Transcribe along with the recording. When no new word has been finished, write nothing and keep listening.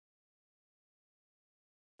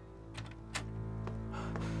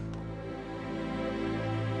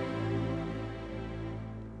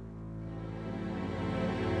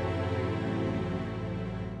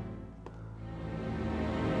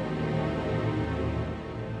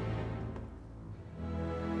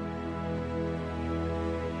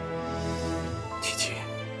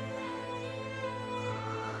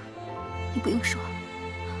不用说，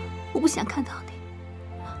我不想看到你。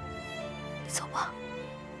你走吧。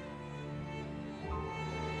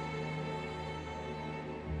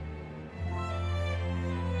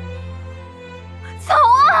走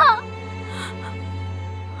啊！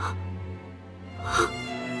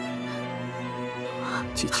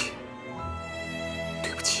姐姐，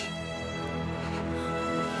对不起。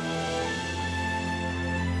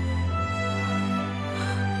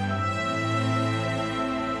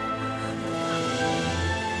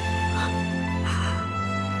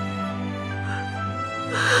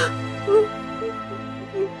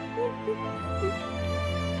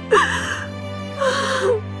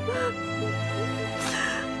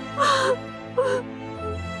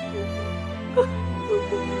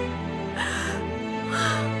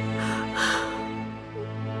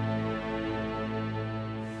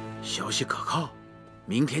 消息可靠，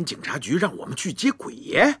明天警察局让我们去接鬼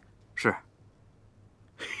爷。是。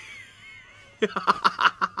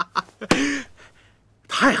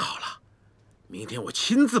太好了，明天我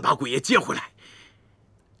亲自把鬼爷接回来。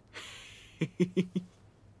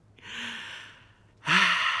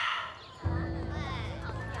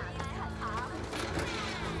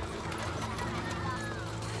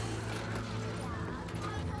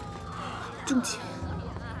仲杰，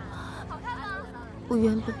我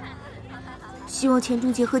原本希望钱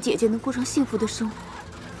仲杰和姐姐能过上幸福的生活，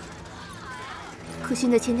可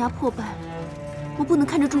现在钱家破败了，我不能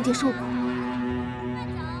看着仲杰受苦。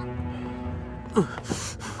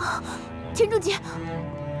钱仲杰，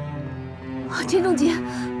钱仲杰，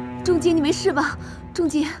仲杰，你没事吧？仲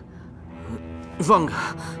杰，放开，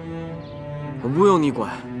我不用你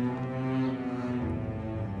管。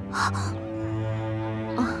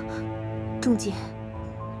仲杰，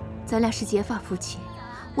咱俩是结发夫妻，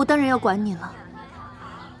我当然要管你了。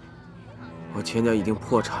我钱家已经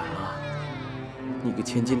破产了，你个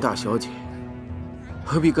千金大小姐，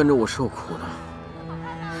何必跟着我受苦呢？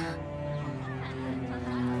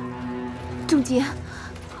仲杰，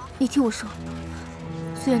你听我说，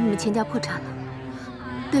虽然你们钱家破产了，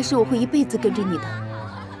但是我会一辈子跟着你的。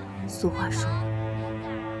俗话说，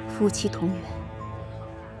夫妻同源，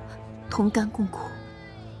同甘共苦。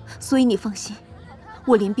 所以你放心，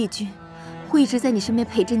我林碧君会一直在你身边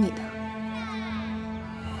陪着你的。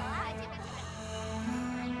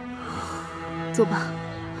走吧，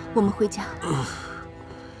我们回家。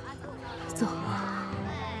走。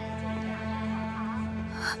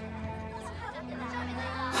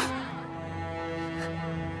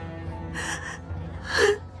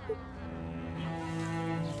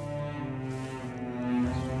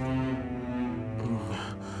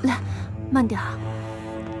来，慢点儿。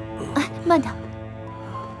 哎，慢点，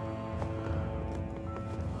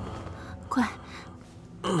快，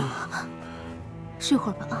睡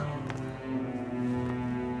会儿吧啊！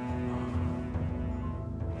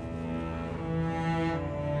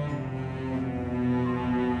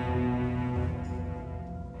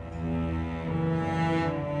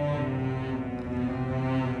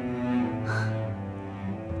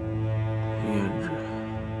胭脂。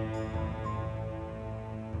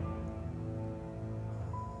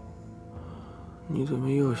 你怎么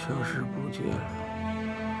又消失不见了？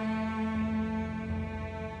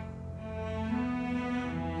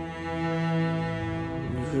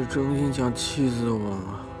你是真心想气死我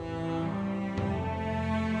吗？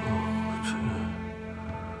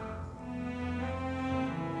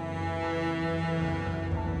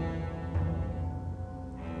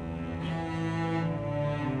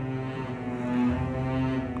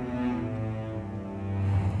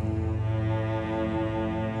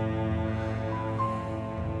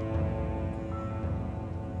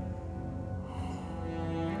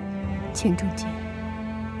钱仲杰，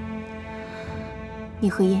你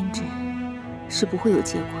和胭脂是不会有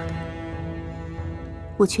结果的。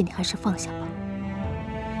我劝你还是放下吧。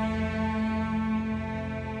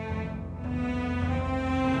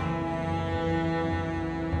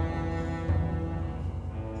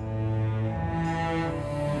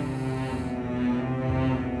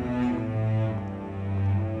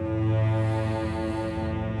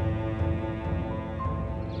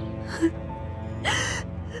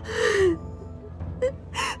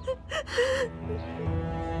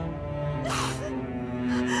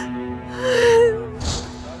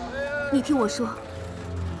你听我说，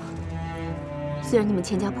虽然你们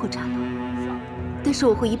钱家破产了，但是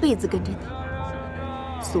我会一辈子跟着你。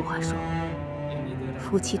俗话说，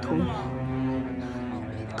夫妻同源，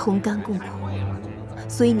同甘共苦，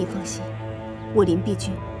所以你放心，我林碧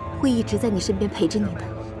君会一直在你身边陪着你的。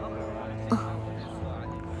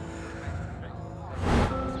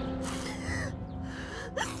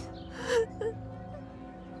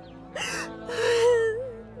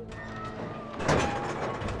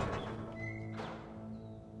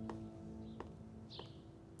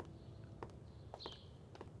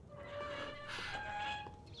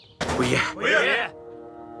鬼爷，鬼爷，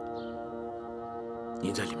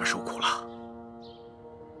您在里面受苦了。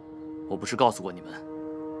我不是告诉过你们，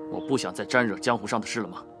我不想再沾惹江湖上的事了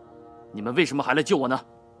吗？你们为什么还来救我呢？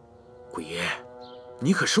鬼爷，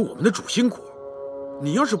你可是我们的主心骨，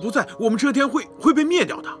你要是不在，我们遮天会被灭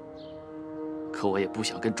掉的。可我也不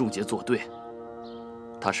想跟仲杰作对，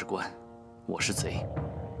他是官，我是贼。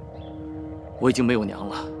我已经没有娘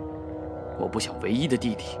了，我不想唯一的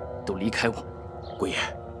弟弟都离开我。鬼爷，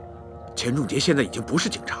钱仲杰现在已经不是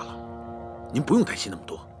警察了，您不用担心那么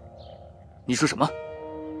多。你说什么？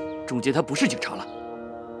仲杰他不是警察了？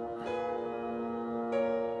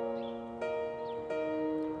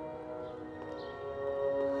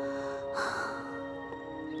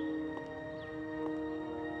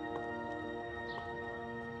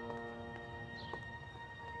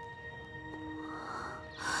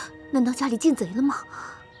难道家里进贼了吗？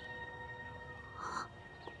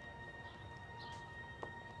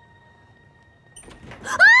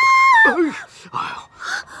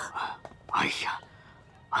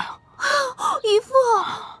姨父，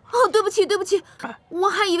哦，对不起，对不起，我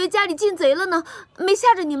还以为家里进贼了呢，没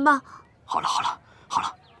吓着您吧？好了，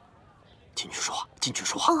进去说话，进去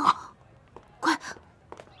说话啊！快，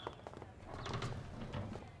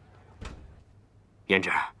胭脂，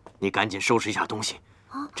你赶紧收拾一下东西，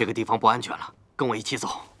这个地方不安全了，跟我一起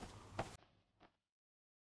走。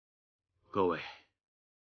各位，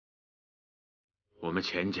我们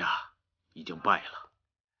钱家已经败了，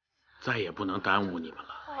再也不能耽误你们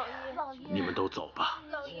了。你们都走吧。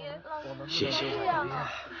老爷，谢谢。是啊，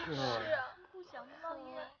不想老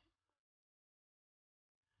爷。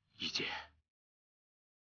一姐，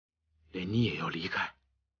连你也要离开？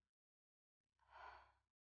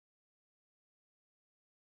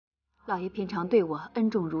老爷平常对我恩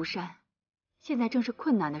重如山，现在正是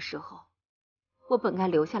困难的时候，我本该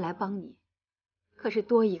留下来帮你，可是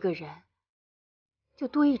多一个人，就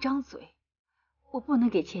多一张嘴，我不能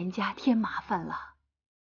给钱家添麻烦了。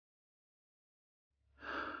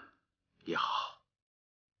也好，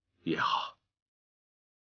也好。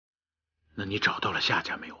那你找到了夏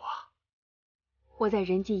家没有啊？我在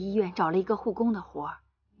仁济医院找了一个护工的活，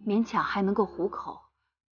勉强还能够糊口。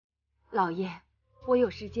老爷，我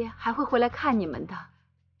有时间还会回来看你们的。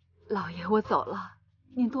老爷，我走了，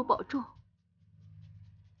您多保重。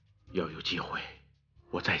要有机会，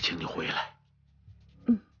我再请你回来。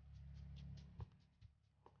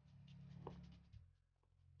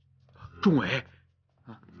仲伟，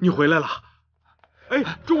你回来了。哎，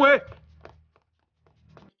仲伟。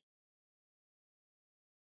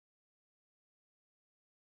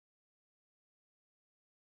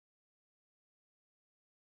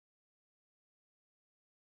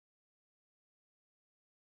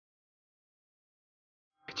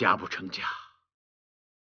家不成家，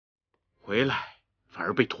回来反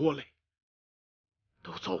而被拖累。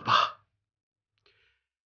都走吧，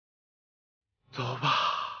走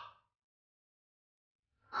吧。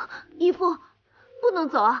姨父，不能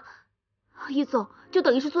走啊！一走就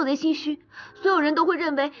等于是做贼心虚，所有人都会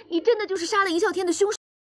认为你真的就是杀了尹啸天的凶手。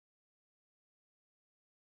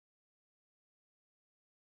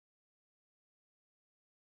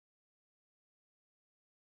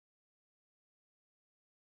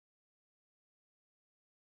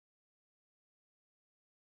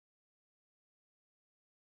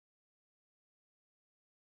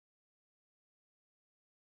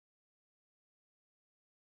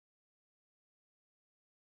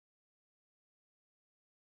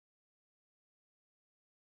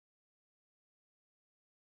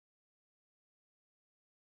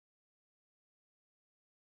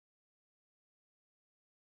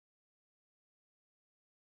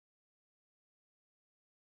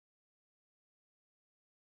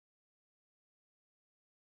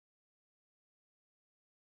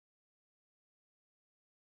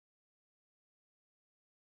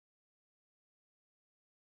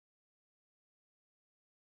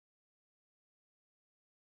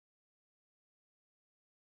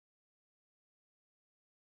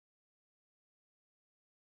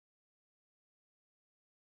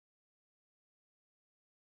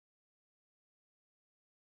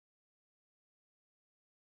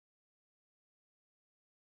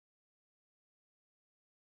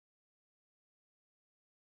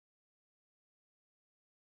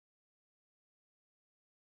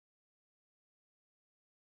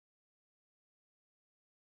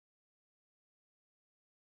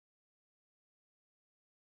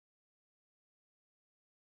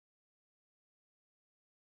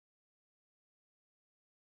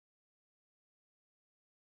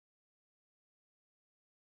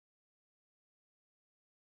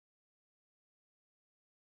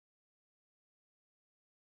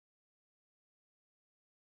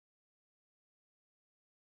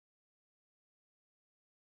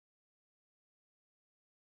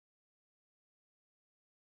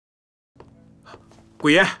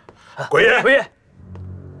鬼爷，鬼爷，鬼爷，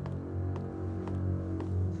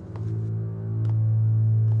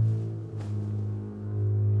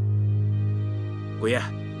鬼爷，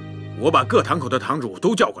我把各堂口的堂主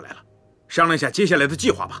都叫过来了，商量一下接下来的计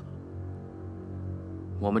划吧。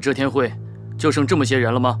我们这天会就剩这么些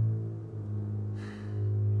人了吗？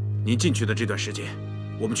您进去的这段时间，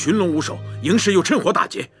我们群龙无首，营市又趁火打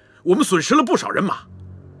劫，我们损失了不少人马。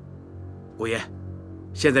鬼爷，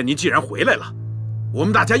现在您既然回来了，我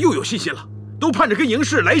们大家又有信心了，都盼着跟营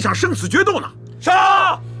市来一场生死决斗呢。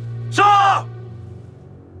杀！杀！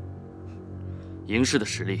营市的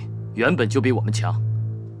实力原本就比我们强，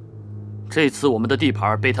这次我们的地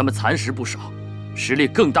盘被他们蚕食不少，实力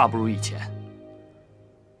更大不如以前。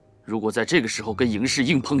如果在这个时候跟营市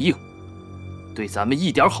硬碰硬，对咱们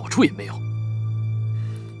一点好处也没有。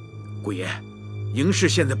鬼爷，营市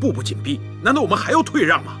现在步步紧逼，难道我们还要退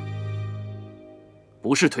让吗？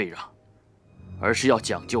不是退让，而是要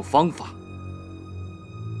讲究方法。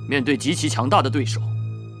面对极其强大的对手，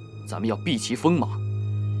咱们要避其锋芒，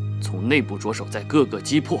从内部着手，再各个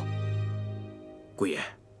击破。鬼爷，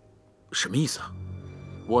什么意思啊？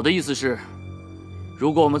我的意思是，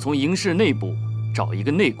如果我们从营市内部找一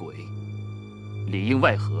个内鬼，里应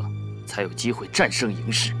外合，才有机会战胜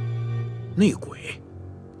营市。内鬼，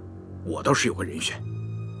我倒是有个人选。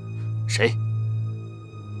谁？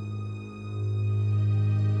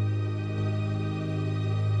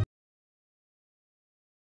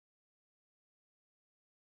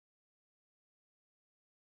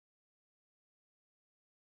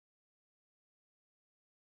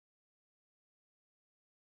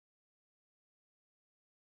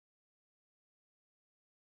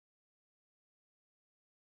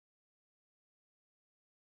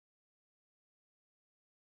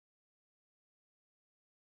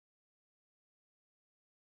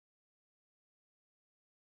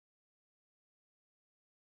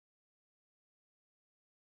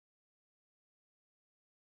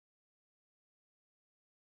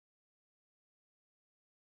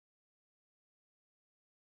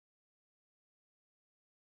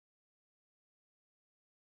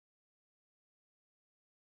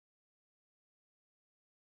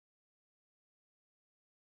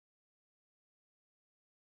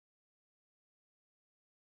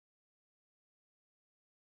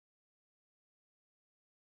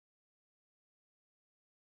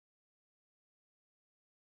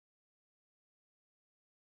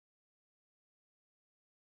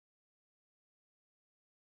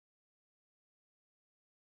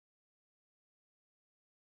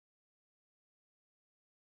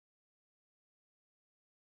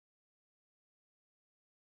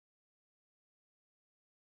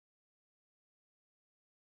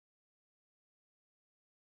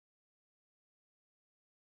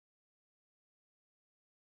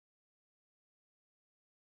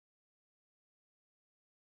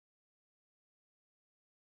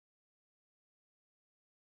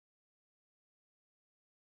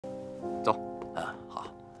走。好。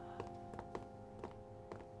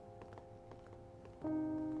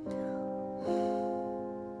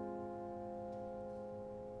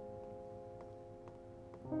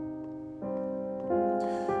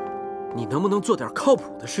你能不能做点靠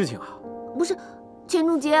谱的事情啊？不是，钱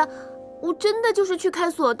仲杰，我真的就是去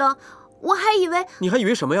开锁的，我还以为……你还以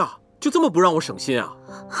为什么呀？就这么不让我省心啊？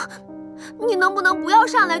你能不能不要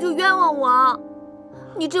上来就冤枉我？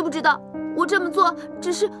你知不知道，我这么做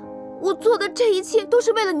只是我做的这一切都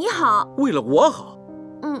是为了你好。为了我好？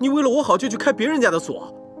你为了我好就去开别人家的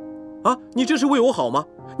锁？啊，你这是为我好吗？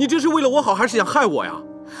你这是为了我好还是想害我呀？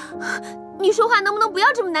你说话能不能不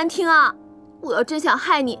要这么难听啊？我要真想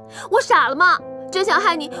害你，我傻了吗？真想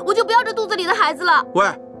害你，我就不要这肚子里的孩子了。喂，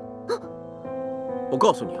我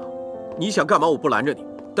告诉你啊，你想干嘛我不拦着你，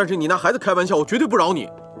但是你拿孩子开玩笑，我绝对不饶你。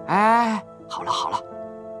哎，好了好了，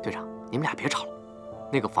队长，你们俩别吵了。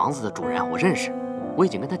那个房子的主人我认识，我已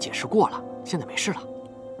经跟他解释过了，现在没事了。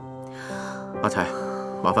阿才，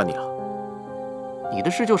麻烦你了。你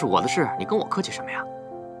的事就是我的事，你跟我客气什么呀？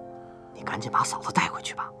你赶紧把嫂子带回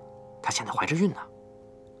去吧，她现在怀着孕呢。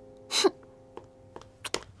哼！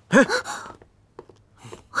哎，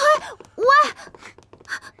喂！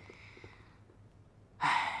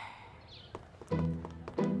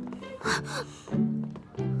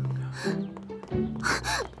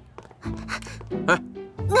哎，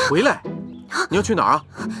回来！你要去哪儿啊？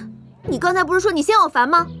你刚才不是说你嫌我烦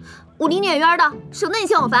吗？我离你远远的，省得你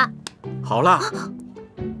嫌我烦。好了，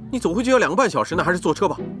你走回去要2个半小时呢，还是坐车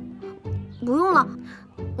吧？不用了，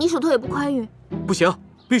你手头也不宽裕。不行，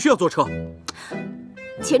必须要坐车。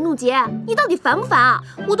钱仲杰，你到底烦不烦啊？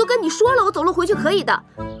我都跟你说了，我走路回去可以的。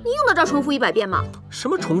你用得着重复100遍吗？什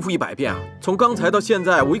么重复100遍啊？从刚才到现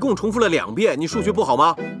在，我一共重复了2遍。你数学不好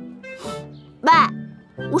吗？喂，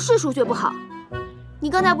我是数学不好。你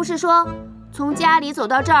刚才不是说从家里走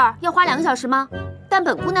到这儿要花2个小时吗？但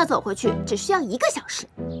本姑娘走回去只需要1个小时。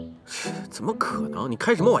怎么可能？你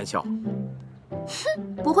开什么玩笑？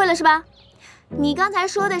哼，不会了是吧？你刚才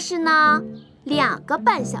说的是呢，2个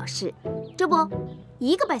半小时，这不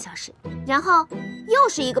1个半小时，然后又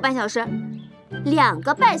是1个半小时，2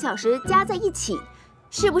个半小时加在一起，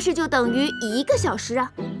是不是就等于1个小时啊？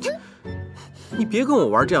你别跟我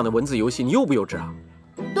玩这样的文字游戏，你幼不幼稚啊？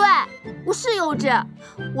对，我是幼稚，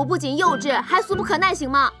我不仅幼稚，还俗不可耐，行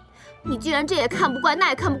吗？你既然这也看不惯，那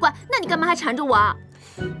也看不惯，那你干嘛还缠着我啊？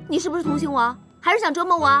你是不是同情我，还是想折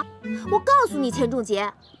磨我啊？我告诉你，钱仲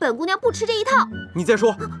杰，本姑娘不吃这一套。你再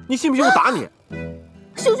说，你信不信我打你？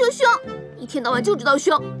凶凶凶！一天到晚就知道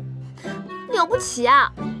凶，了不起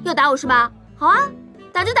啊！要打我是吧？好啊，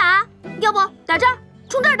打就打，要不打这儿，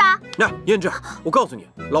冲这儿打。来，胭脂，我告诉你，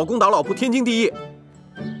老公打老婆天经地义。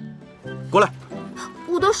过来。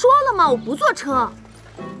我都说了嘛，我不坐车。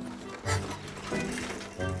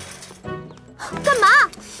干嘛？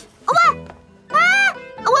喂，哎，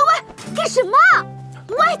喂，干什么？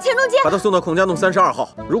喂，钱仲杰，把他送到孔家弄32号。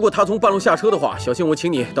如果他从半路下车的话，小心我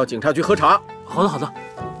请你到警察局喝茶。好的，好的。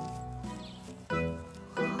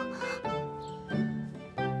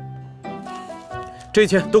这些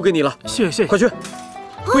钱都给你了，谢谢，快去，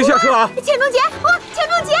快下车啊！钱仲杰，钱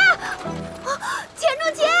仲杰，钱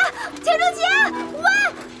仲杰，钱仲杰，喂，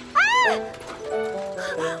哎，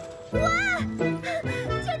喂，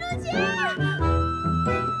钱仲杰。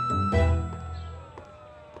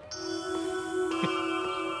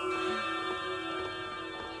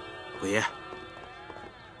鬼爷，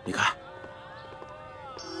你看，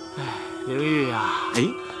灵玉呀，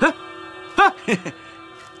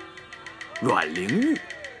阮玲玉，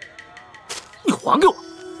你还给我！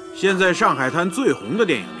现在上海滩最红的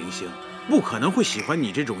电影明星，不可能会喜欢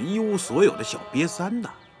你这种一无所有的小瘪三的。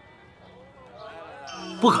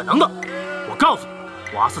不可能的！我告诉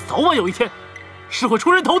你，我阿四早晚有一天是会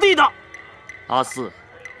出人头地的。阿四，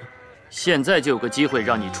现在就有个机会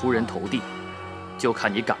让你出人头地，就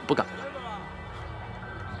看你敢不敢了。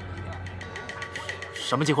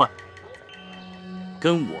什么机会？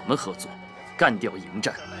跟我们合作，干掉营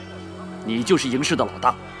战。你就是营氏的老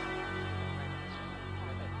大。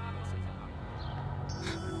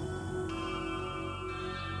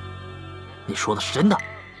你说的是真的？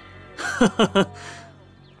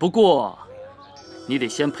不过，你得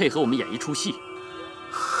先配合我们演一出戏。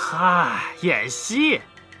嗨，演戏，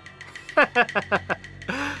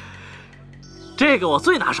这个我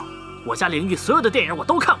最拿手。我家灵玉所有的电影我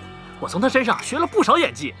都看过，我从她身上学了不少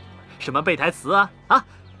演技，什么背台词啊，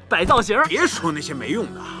摆造型。别说那些没用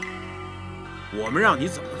的。我们让你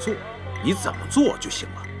怎么做，你怎么做就行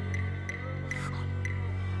了。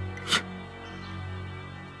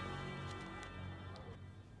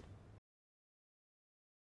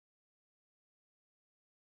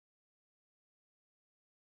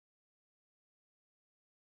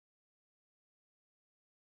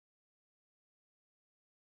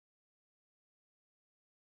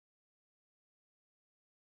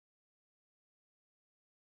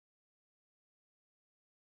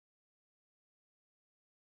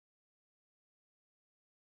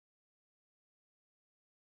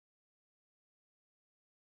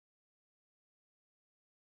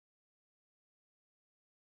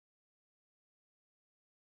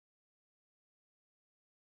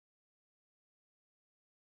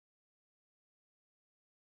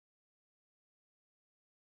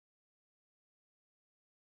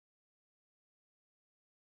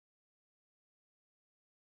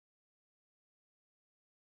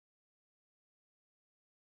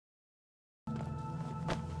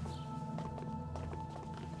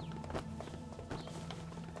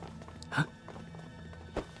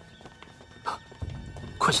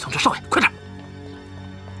快去通知少爷，快点！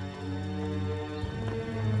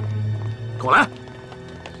跟我来。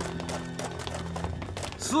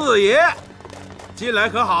四爷，进来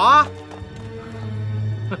可好啊？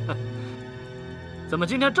怎么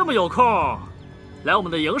今天这么有空，来我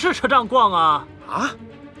们的营氏车站逛啊？啊，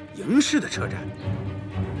营氏的车站？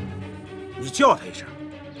你叫他一声，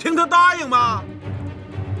听他答应吗？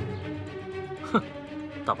哼，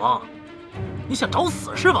大帮，你想找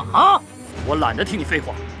死是吧？啊！我懒得听你废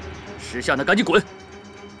话，识相的赶紧滚！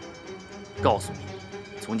告诉你，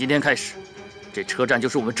从今天开始，这车站就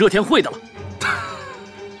是我们遮天会的了。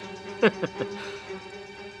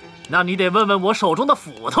那你得问问我手中的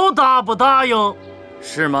斧头答不答应？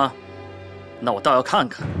是吗？那我倒要看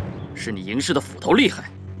看，是你营氏的斧头厉害，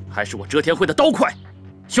还是我遮天会的刀快。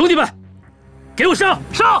兄弟们，给我上！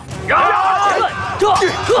上！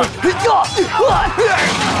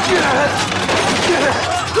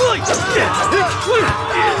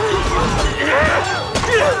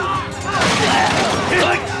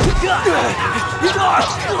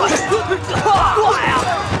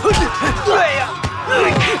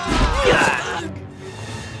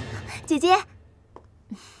姐姐，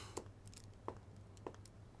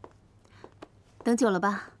等久了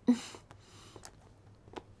吧？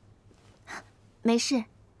没事。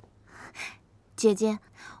姐姐，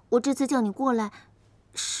我这次叫你过来，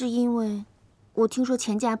是因为我听说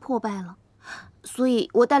钱家破败了，所以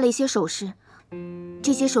我带了一些首饰。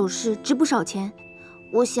这些首饰值不少钱，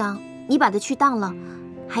我想你把它去当了，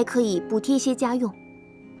还可以补贴一些家用。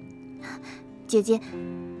姐姐，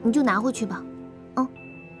你就拿回去吧。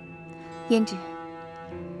胭脂，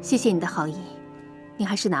谢谢你的好意，你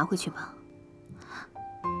还是拿回去吧。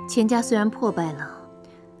钱家虽然破败了，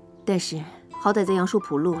但是好歹在杨树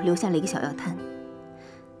浦路留下了一个小药摊。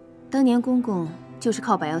当年公公就是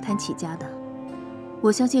靠摆药摊起家的。我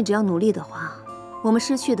相信只要努力的话，我们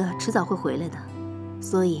失去的迟早会回来的。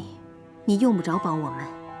所以，你用不着帮我们。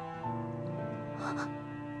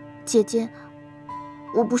姐姐，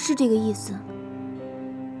我不是这个意思。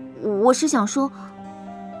我是想说，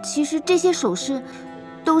其实这些首饰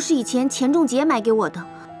都是以前钱仲杰买给我的，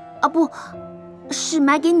啊不，是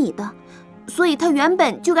买给你的，所以它原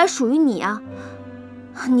本就该属于你啊！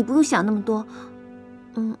你不用想那么多，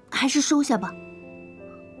还是收下吧。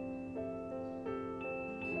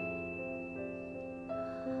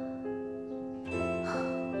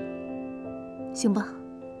行吧，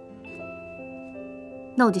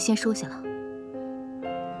那我就先收下了。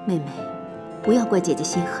妹妹，不要怪姐姐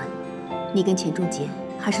心狠，你跟钱仲杰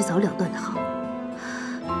还是早了断的好。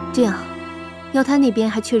这样，药摊那边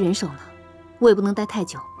还缺人手呢，我也不能待太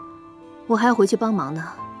久，我还要回去帮忙呢。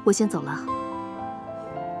我先走了。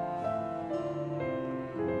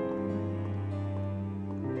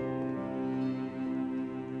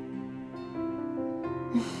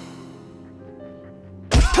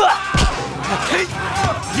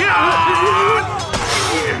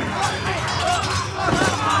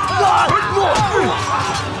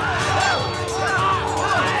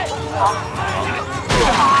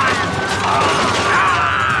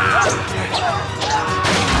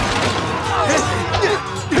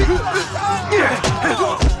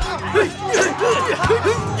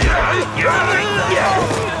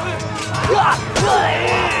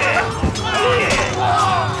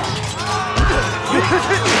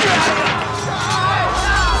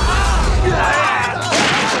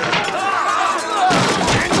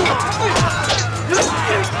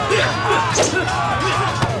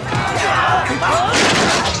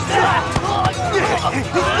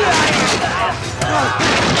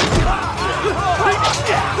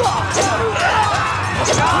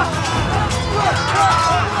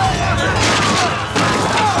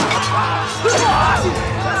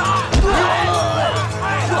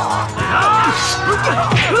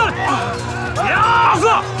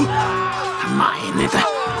妈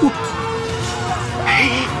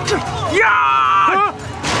呀，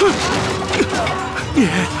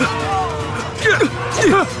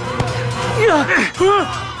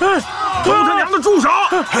那在狗他娘的住手！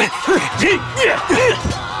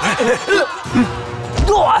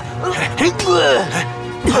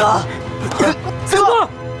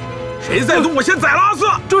谁再动我先宰了阿四！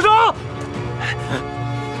住手！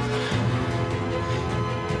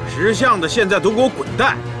识相的现在都给我滚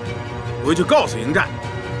蛋！回去告诉营站，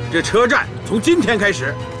这车站从今天开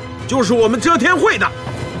始就是我们遮天会的。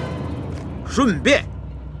顺便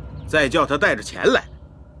再叫他带着钱来，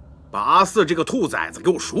把阿四这个兔崽子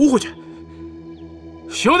给我赎回去。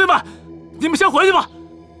兄弟们，你们先回去吧。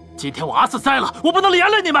今天我阿四栽了，我不能连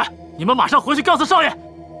累你们。你们马上回去告诉少爷，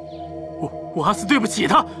我阿四对不起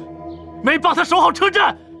他，没帮他守好车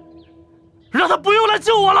站，让他不用来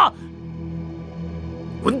救我了。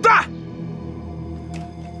滚蛋！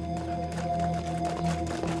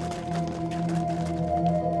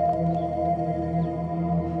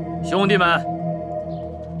兄弟们，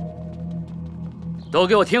都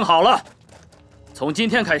给我听好了，从今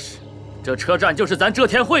天开始，这车站就是咱遮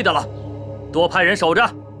天会的了，多派人守着，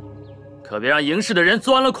可别让营市的人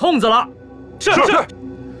钻了空子了。是。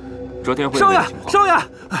遮天会少爷，少爷，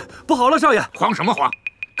不好了，少爷！慌什么慌？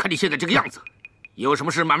看你现在这个样子，有什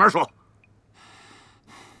么事慢慢说。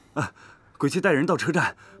鬼妻带人到车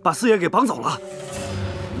站，把四爷给绑走了。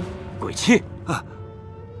鬼妻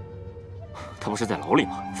他不是在牢里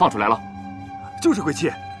吗？放出来了。就是鬼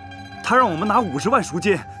妻，他让我们拿50万赎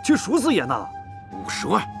金去赎四爷呢。50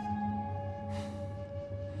万。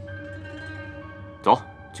走，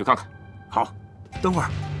去看看。好，等会儿，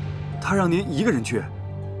他让您一个人去。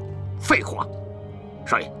废话，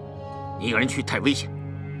少爷，你一个人去太危险。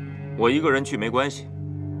我一个人去没关系，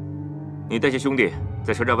你带些兄弟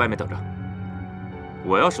在车站外面等着。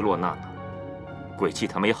我要是落难了，鬼气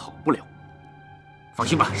他们也好不了。放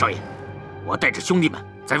心吧，少爷，我带着兄弟们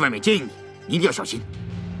在外面接应你，你一定要小心。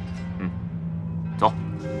嗯，走。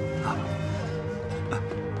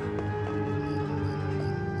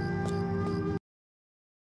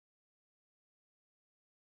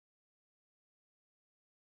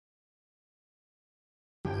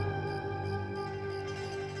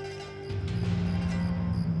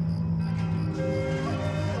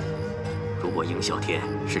如果尹小天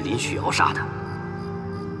是林旭尧杀的，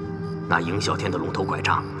那尹小天的龙头拐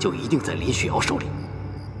杖就一定在林旭尧手里。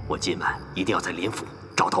我今晚一定要在林府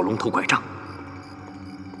找到龙头拐杖。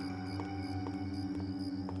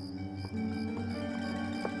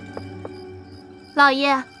老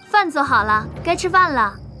爷，饭做好了，该吃饭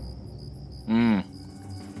了。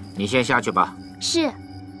你先下去吧。是。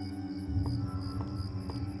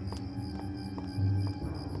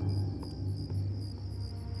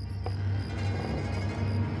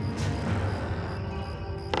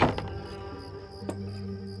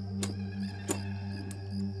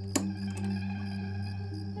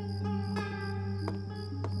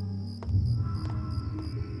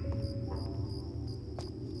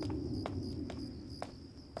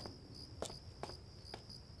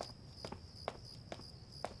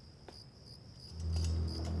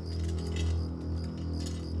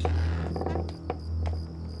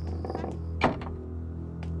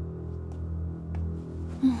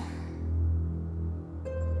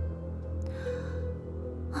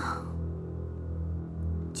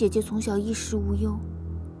姐姐从小衣食无忧，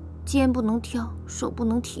肩不能挑，手不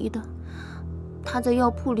能提的，她在药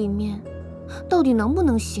铺里面，到底能不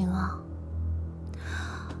能行啊？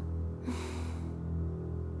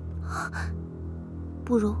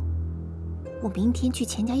不如我明天去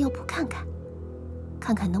钱家药铺看看，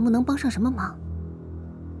看看能不能帮上什么忙。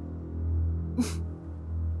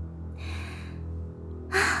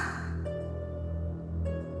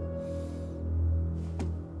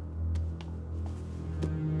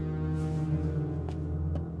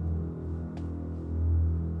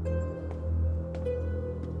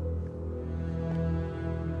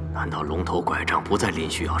难道龙头拐杖不在林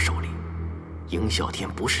旭尧手里？尹小天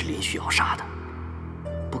不是林旭尧杀的？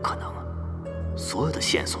不可能啊！所有的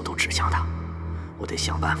线索都指向他，我得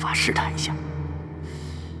想办法试探一下。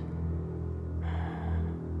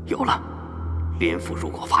有了，林府如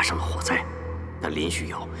果发生了火灾，那林旭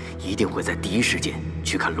尧一定会在第一时间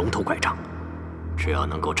去看龙头拐杖。只要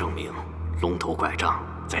能够证明龙头拐杖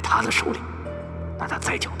在他的手里，那他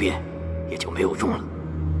再狡辩也就没有用了。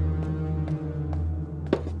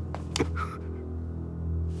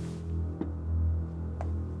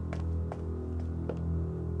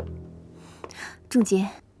仲杰，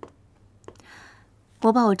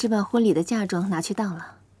我把我置办婚礼的嫁妆拿去当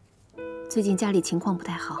了。最近家里情况不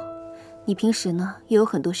太好，你平时呢也有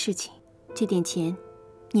很多事情，这点钱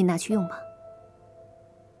你拿去用吧。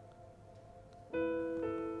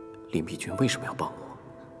林碧君为什么要帮我？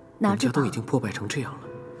拿着吧。我们家都已经破败成这样了，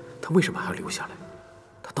他为什么还要留下来？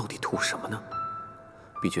他到底图什么呢？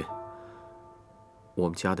碧君，我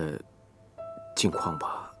们家的境况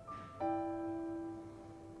吧。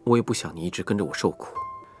我也不想你一直跟着我受苦。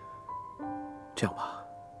这样吧，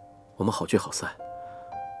我们好聚好散。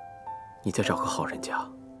你再找个好人家，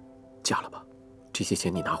嫁了吧。这些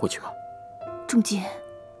钱你拿回去吧。仲杰，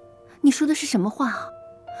你说的是什么话啊？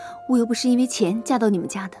我又不是因为钱嫁到你们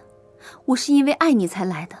家的，我是因为爱你才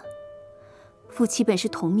来的。夫妻本是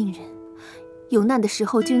同命人，有难的时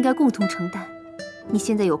候就应该共同承担。你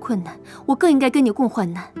现在有困难，我更应该跟你共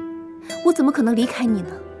患难。我怎么可能离开你呢？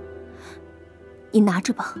你拿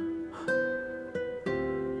着吧。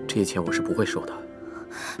这些钱我是不会收的。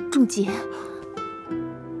仲杰，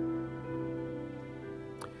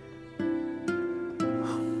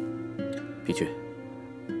碧君，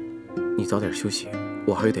你早点休息，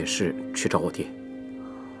我还有点事去找我爹。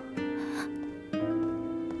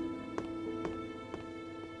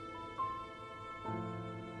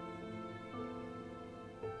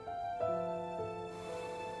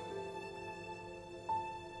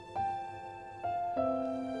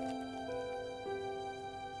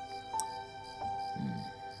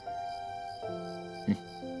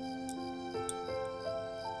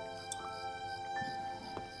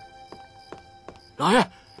老爷，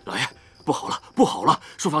老爷，不好了，不好了！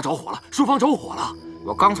书房着火了，书房着火了！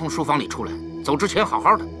我刚从书房里出来，走之前好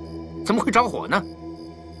好的，怎么会着火呢？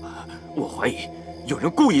我怀疑有人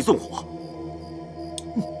故意纵火。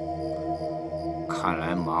看看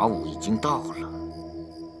来马武已经到了，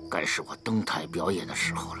该是我登台表演的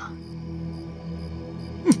时候了。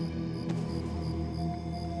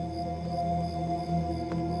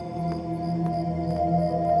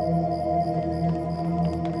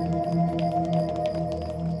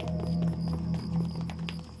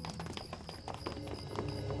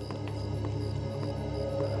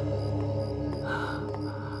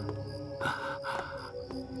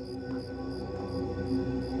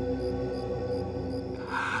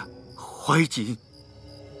怀瑾，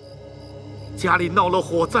家里闹了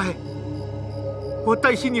火灾，我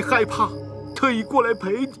担心你害怕，特意过来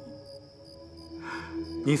陪你。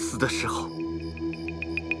你死的时候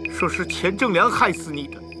说是钱正良害死你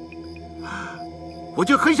的，我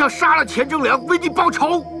就很想杀了钱正良为你报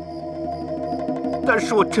仇，但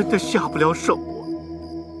是我真的下不了手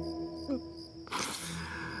啊，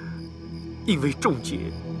因为仲杰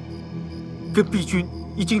跟碧君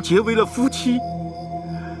已经结为了夫妻。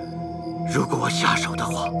如果我下手的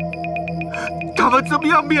话，他们怎么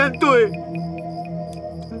样面对？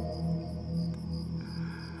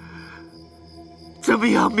怎么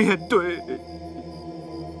样面对？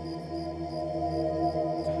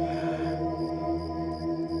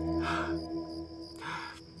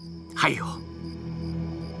还有，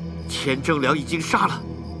钱正良已经杀了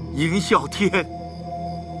尹啸天，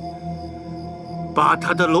把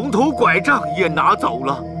他的龙头拐杖也拿走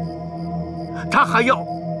了，他还要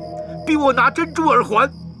逼我拿珍珠耳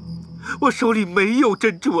环，我手里没有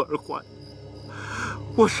珍珠耳环，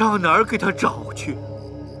我上哪儿给他找去？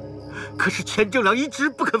可是钱正良一直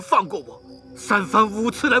不肯放过我，3番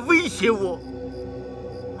5次来威胁我。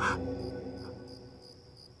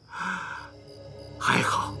还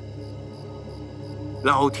好，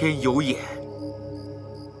老天有眼，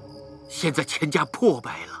现在钱家破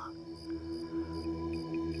败了。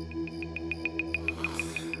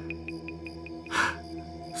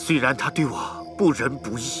虽然他对我不仁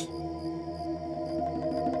不义，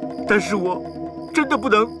但是我真的不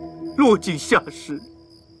能落井下石。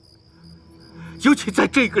尤其在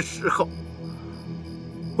这个时候，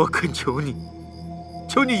我恳求你，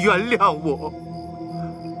求你原谅我。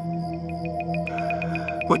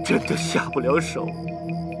我真的下不了手。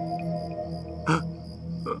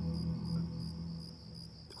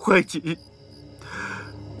怀瑾，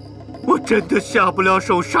我真的下不了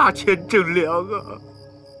手杀钱正良啊！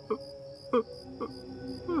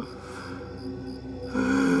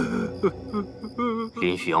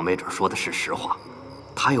林旭尧没准说的是实话，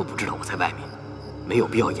他又不知道我在外面，没有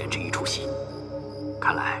必要演这一出戏。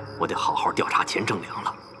看来我得好好调查钱正良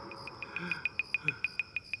了。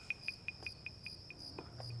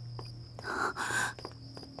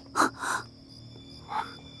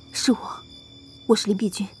是我是林碧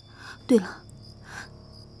君。对了，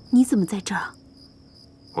你怎么在这儿啊？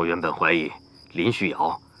我原本怀疑林旭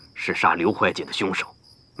尧是杀刘怀瑾的凶手，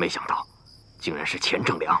没想到竟然是钱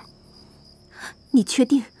正良。你确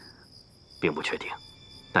定？并不确定，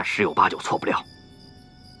但10有8九错不了。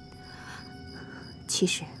其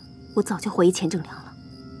实我早就怀疑钱正良了，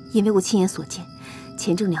因为我亲眼所见，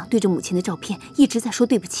钱正良对着母亲的照片一直在说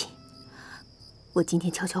对不起。我今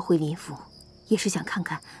天悄悄回林府，也是想看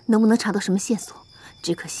看能不能查到什么线索，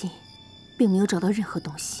只可惜并没有找到任何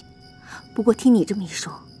东西。不过听你这么一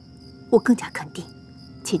说，我更加肯定，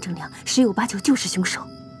钱正良10有8九就是凶手。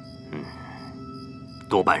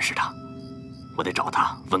多半是他，我得找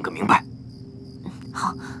他问个明白。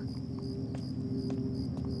好。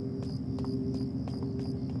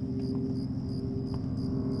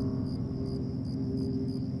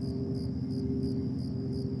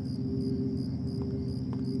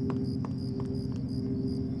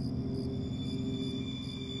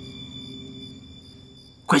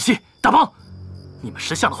桂熙、大帮，你们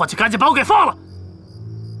识相的话，就赶紧把我给放了，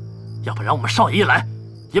要不然我们少爷一来，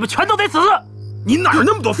你们全都得死！你哪儿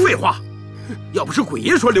那么多废话？要不是鬼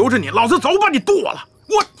爷说留着你，老子早把你剁了！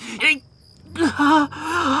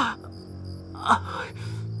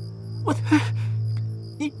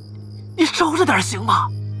你收着点行吗？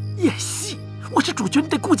演戏，我是主角，你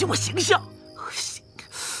得顾及我形象。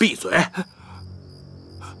闭嘴！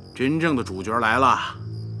真正的主角来了。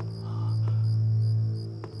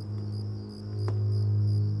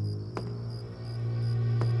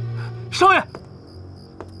少爷，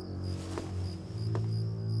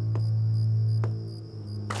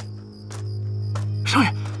少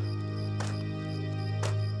爷，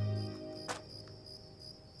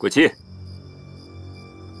桂七，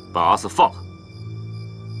把阿四放了，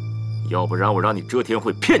要不然我让你遮天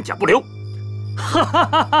会片甲不留。哈哈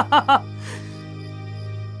哈哈哈哈！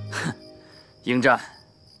哼，应战，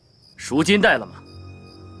赎金带了吗？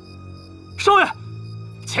少爷，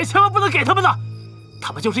钱千万不能给他们呐！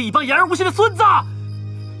他们就是一帮言而无信的孙子！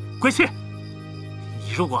归去，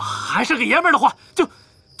你如果还是个爷们儿的话，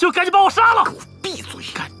就赶紧把我杀了！给我闭嘴！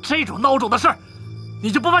干这种孬种的事儿，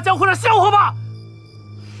你就不怕江湖上笑话吗？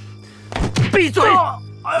闭嘴！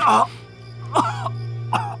哎呀！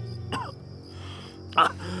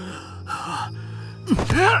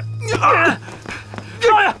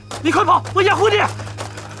少爷，你快跑！我掩护你！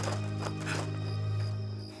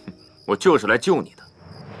我就是来救你的，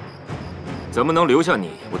怎么能留下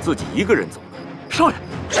你我自己一个人走呢？少爷！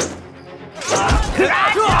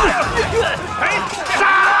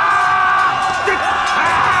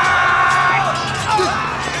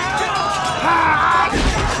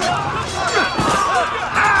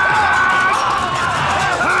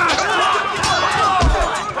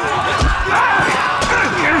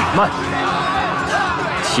慢，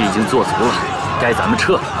气已经做足了，该咱们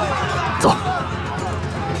撤了。走。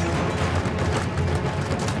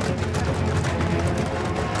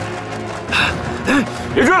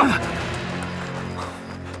别追了，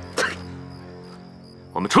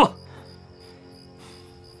我们撤。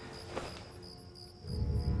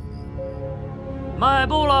卖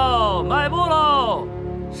布喽，卖布喽！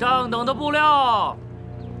上等的布料，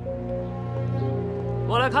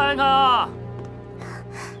过来看一看啊！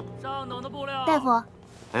上等的布料。大夫，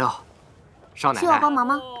哎呦，少奶奶，需要帮忙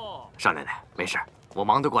吗？少奶奶，没事，我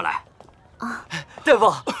忙得过来。啊，大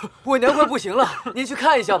夫，我娘快不行了，您去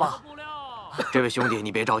看一下吧。这位兄弟，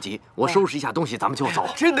你别着急，我收拾一下东西，咱们就走。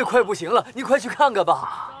真的快不行了，您快去看看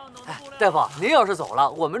吧。哎，大夫，您要是走了，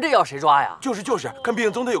我们这要谁抓呀？就是，看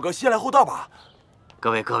病总得有个先来后到吧。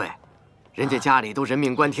各位，人家家里都人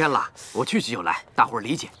命关天了，我去就来，大伙儿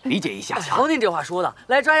理解一下。瞧您这话说的，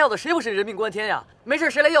来抓药的谁不是人命关天呀？没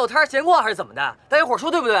事谁来药摊闲逛还是怎么的？大家伙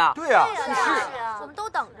说对不对啊？对呀，是啊，我们都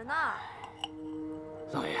等着呢。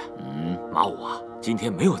老爷，马武啊，今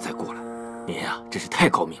天没有再过来，您呀真是太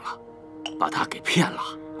高明了，把他给骗了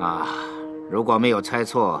啊！如果没有猜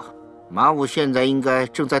错，马武现在应该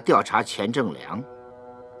正在调查钱正良，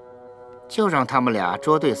就让他们俩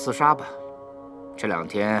捉对厮杀吧。这2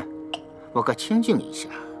天我可清静一下。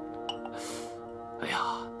哎呀，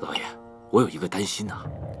老爷，我有一个担心呐，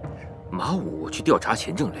马武去调查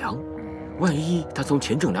钱正良，万一他从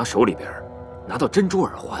钱正良手里边拿到珍珠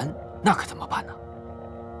耳环，那可怎么办呢？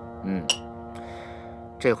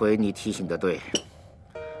这回你提醒的对，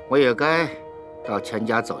我也该到钱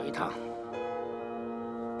家走一趟。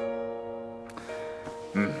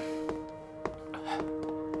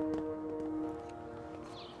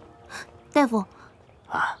大夫，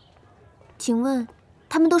啊，请问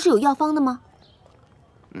他们都是有药方的吗？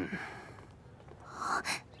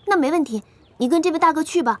那没问题，你跟这位大哥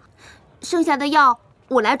去吧，剩下的药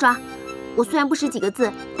我来抓。我虽然不识几个字，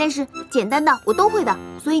但是简单的我都会的，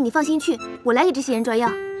所以你放心去，我来给这些人抓药。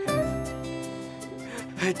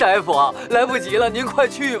大夫，来不及了，您快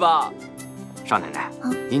去吧。少奶奶，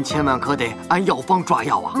您千万可得按药方抓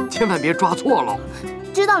药啊，千万别抓错喽。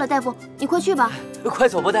知道了，大夫，你快去吧。快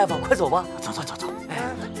走吧，大夫，快走吧。走。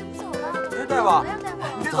哎，大夫，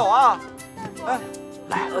你别走啊！哎，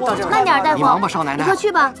来，到这儿。慢点，大夫。你忙吧，少奶奶。你快去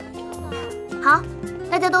吧。好，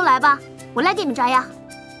大家都来吧，我来给你们抓药。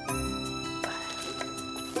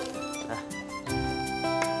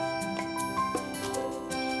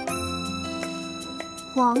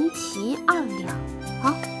黄芪2两，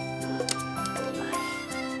好。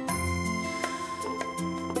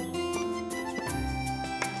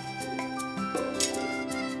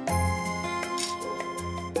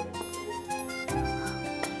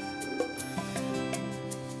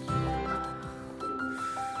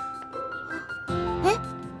哎，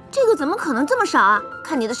这个怎么可能这么少啊？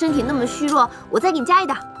看你的身体那么虚弱，我再给你加一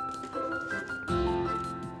点。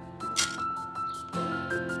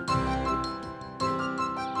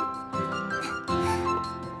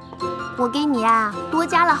我给你啊，多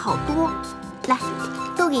加了好多，来，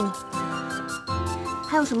都给你。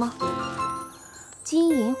还有什么？金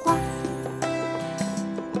银花。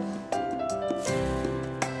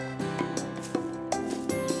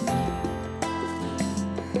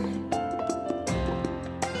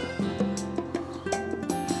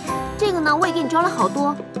这个呢，我也给你抓了好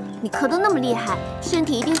多。你咳得那么厉害，身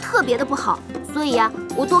体一定特别的不好，所以呀，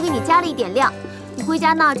我多给你加了一点量。你回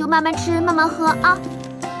家呢就慢慢吃，慢慢喝啊。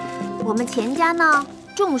我们钱家呢，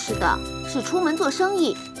重视的是出门做生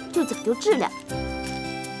意就讲究质量，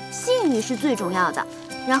信誉是最重要的，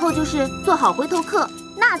然后就是做好回头客，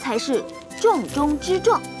那才是重中之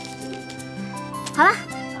重。好了，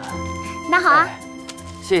拿好啊！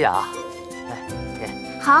谢谢啊，来，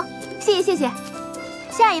给。好，谢谢。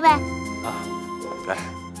下一位啊，来，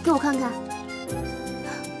给我看看。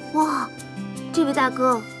哇，这位大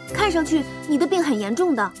哥看上去你的病很严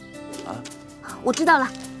重的。啊，我知道了，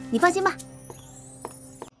你放心吧。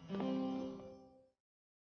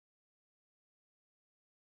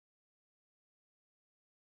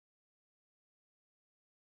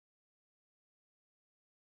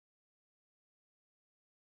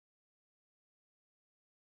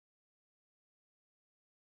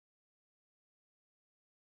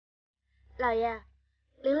老爷，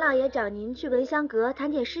林老爷找您去闻香阁谈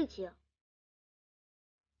点事情。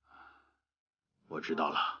我知道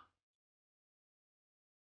了。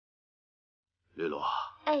吕罗，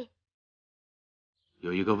哎，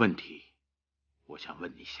有一个问题，我想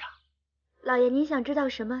问一下。老爷，您想知道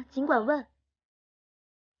什么，尽管问。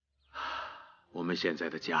我们现在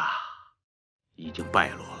的家已经败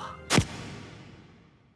落了，